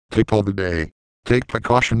Tip of the day. Take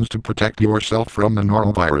precautions to protect yourself from the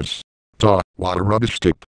norovirus. Duh, what a rubbish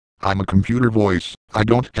tip. I'm a computer voice. I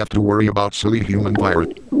don't have to worry about silly human virus.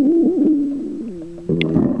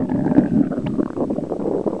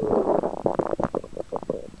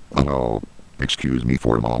 Hello. Excuse me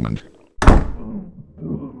for a moment.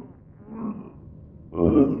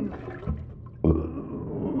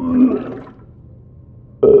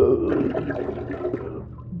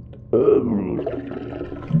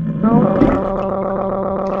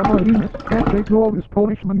 Can't take all this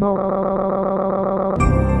punishment now.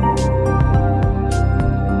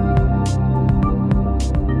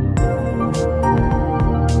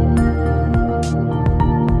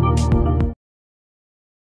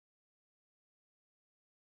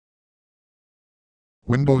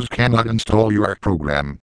 Windows cannot install your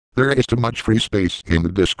program. There is too much free space in the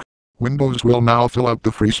disk. Windows will now fill up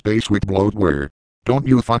the free space with bloatware. Don't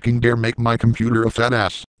you fucking dare make my computer a fat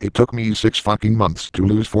ass. It took me 6 fucking months to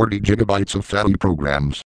lose 40 gigabytes of fatty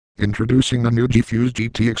programs. Introducing the new GeFuse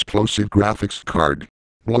GT explosive graphics card.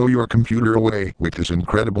 Blow your computer away with this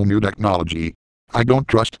incredible new technology. I don't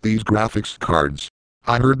trust these graphics cards.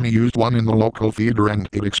 I heard me used one in the local theater and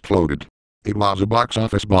it exploded. It was a box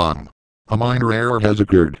office bomb. A minor error has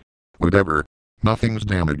occurred. Whatever. Nothing's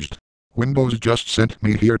damaged. Windows just sent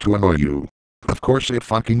me here to annoy you. Of course it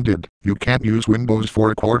fucking did. You can't use Windows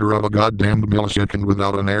for a quarter of a goddamn millisecond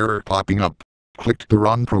without an error popping up. Clicked the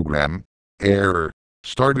wrong program. Error.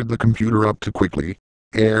 Started the computer up too quickly.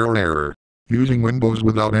 Error. Using Windows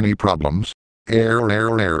without any problems.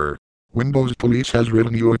 Error. Windows police has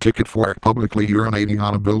written you a ticket for publicly urinating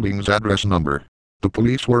on a building's address number. The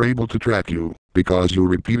police were able to track you, because you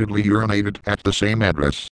repeatedly urinated at the same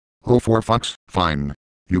address. Oh for fuck's, fine.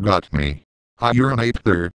 You got me. I urinate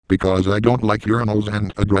there, because I don't like urinals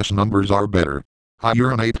and address numbers are better. I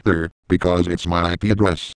urinate there, because it's my IP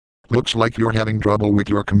address. Looks like you're having trouble with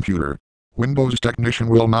your computer. Windows technician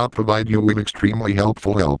will now provide you with extremely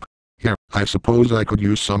helpful help. Here, I suppose I could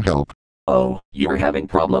use some help. Oh, you're having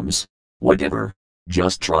problems? Whatever.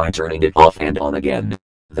 Just try turning it off and on again.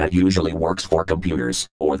 That usually works for computers,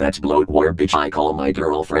 or that bloatware bitch I call my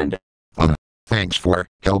girlfriend. Thanks for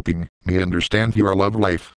helping me understand your love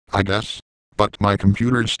life, I guess. But my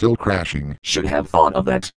computer's still crashing. Should have thought of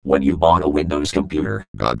that when you bought a Windows computer.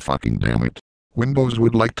 God fucking damn it. Windows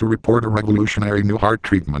would like to report a revolutionary new heart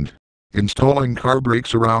treatment. Installing car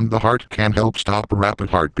brakes around the heart can help stop a rapid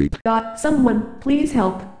heartbeat. Someone, please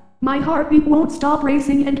help. My heartbeat won't stop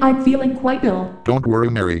racing and I'm feeling quite ill. Don't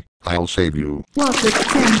worry, Mary. I'll save you. What the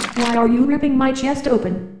Sam, why are you ripping my chest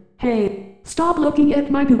open? Hey, stop looking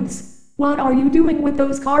at my boobs. What are you doing with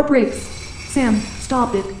those car brakes? Sam,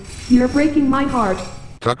 stop it. You're breaking my heart.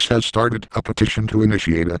 Tux has started a petition to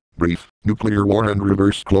initiate a brief nuclear war and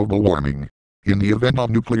reverse global warming. In the event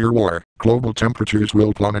of nuclear war, global temperatures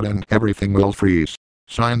will plummet and everything will freeze.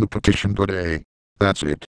 Sign the petition today. That's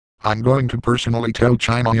it. I'm going to personally tell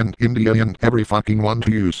China and India and every fucking one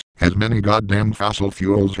to use as many goddamn fossil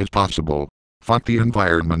fuels as possible. Fuck the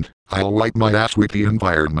environment. I'll wipe my ass with the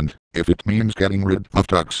environment, if it means getting rid of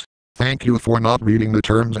Tux. Thank you for not reading the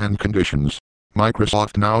terms and conditions.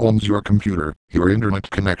 Microsoft now owns your computer, your internet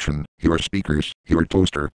connection, your speakers, your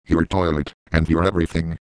toaster, your toilet, and your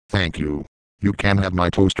everything. Thank you. You can have my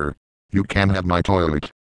toaster. You can have my toilet.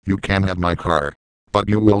 You can have my car. But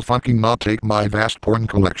you will fucking not take my vast porn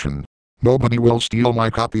collection. Nobody will steal my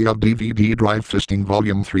copy of DVD Drive Fisting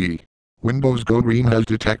Volume 3. Windows Go Green has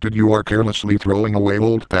detected you are carelessly throwing away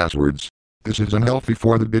old passwords. This is unhealthy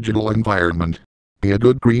for the digital environment. Be a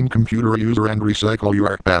good green computer user and recycle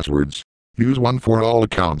your passwords. Use one for all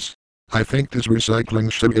accounts. I think this recycling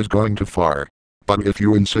shit is going too far. But if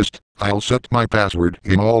you insist, I'll set my password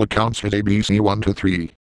in all accounts as ABC1 to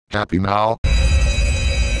 3. Happy now?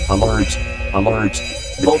 Alert! Alert!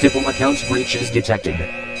 Multiple accounts breaches detected.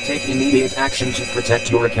 Take immediate action to protect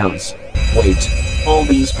your accounts. Wait. All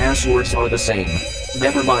these passwords are the same.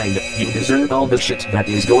 Never mind, you deserve all the shit that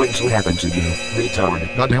is going to happen to you,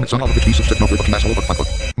 retard. Goddamn it, son of a piece of shit, no fucking asshole, but fuck.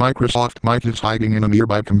 Microsoft Mike is hiding in a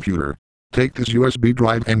nearby computer. Take this USB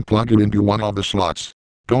drive and plug it into one of the slots.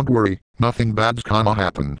 Don't worry, nothing bad's gonna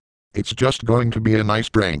happen. It's just going to be a nice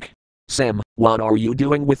prank. Sam, what are you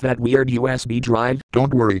doing with that weird USB drive?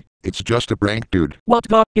 Don't worry, it's just a prank, dude. What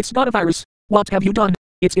the? It's not a virus. What have you done?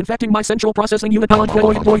 It's infecting my central processing unit. What have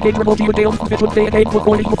you done?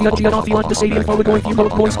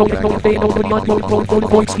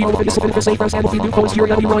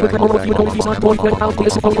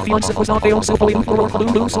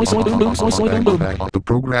 The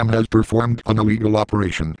program has performed an illegal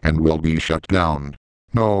operation and will be shut down.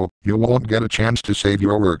 No, you won't get a chance to save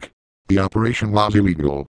your work. The operation was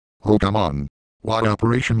illegal. Oh come on. What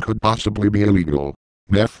operation could possibly be illegal?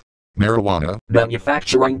 Meth? Marijuana?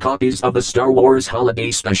 Manufacturing copies of the Star Wars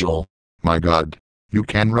Holiday Special. My god. You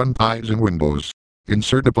can run pies in Windows.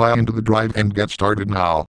 Insert a pie into the drive and get started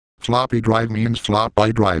now. Floppy drive means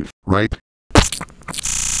floppy drive, right?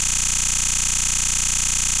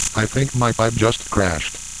 I think my pipe just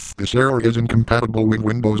crashed. This error is incompatible with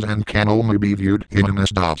Windows and can only be viewed in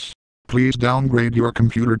MS-DOS. Please downgrade your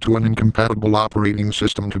computer to an incompatible operating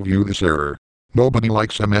system to view this error. Nobody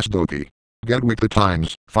likes MS-DOS. Get with the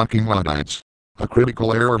times, fucking Luddites. A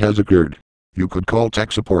critical error has occurred. You could call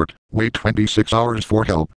tech support, wait 26 hours for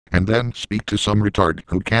help, and then speak to some retard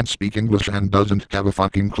who can't speak English and doesn't have a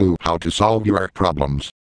fucking clue how to solve your problems.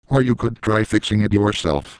 Or you could try fixing it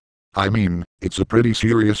yourself. I mean, it's a pretty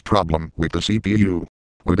serious problem with the CPU.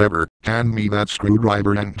 Whatever, hand me that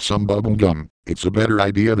screwdriver and some bubble gum. It's a better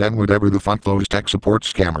idea than whatever the fuck those tech support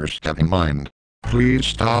scammers have in mind. Please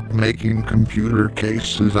stop making computer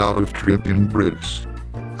cases out of tripping bricks.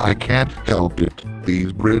 I can't help it.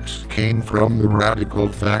 These bricks came from the Radical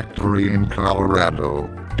Factory in Colorado.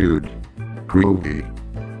 Dude. Groovy.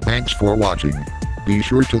 Thanks for watching. Be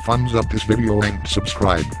sure to thumbs up this video and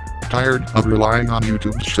subscribe. Tired of relying on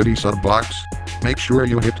YouTube's shitty sub box? Make sure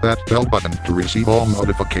you hit that bell button to receive all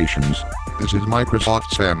notifications. This is Microsoft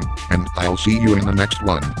Sam, and I'll see you in the next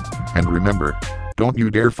one. And remember, don't you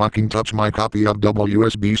dare fucking touch my copy of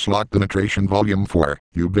WSB Slot Penetration Volume 4,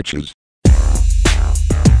 you bitches.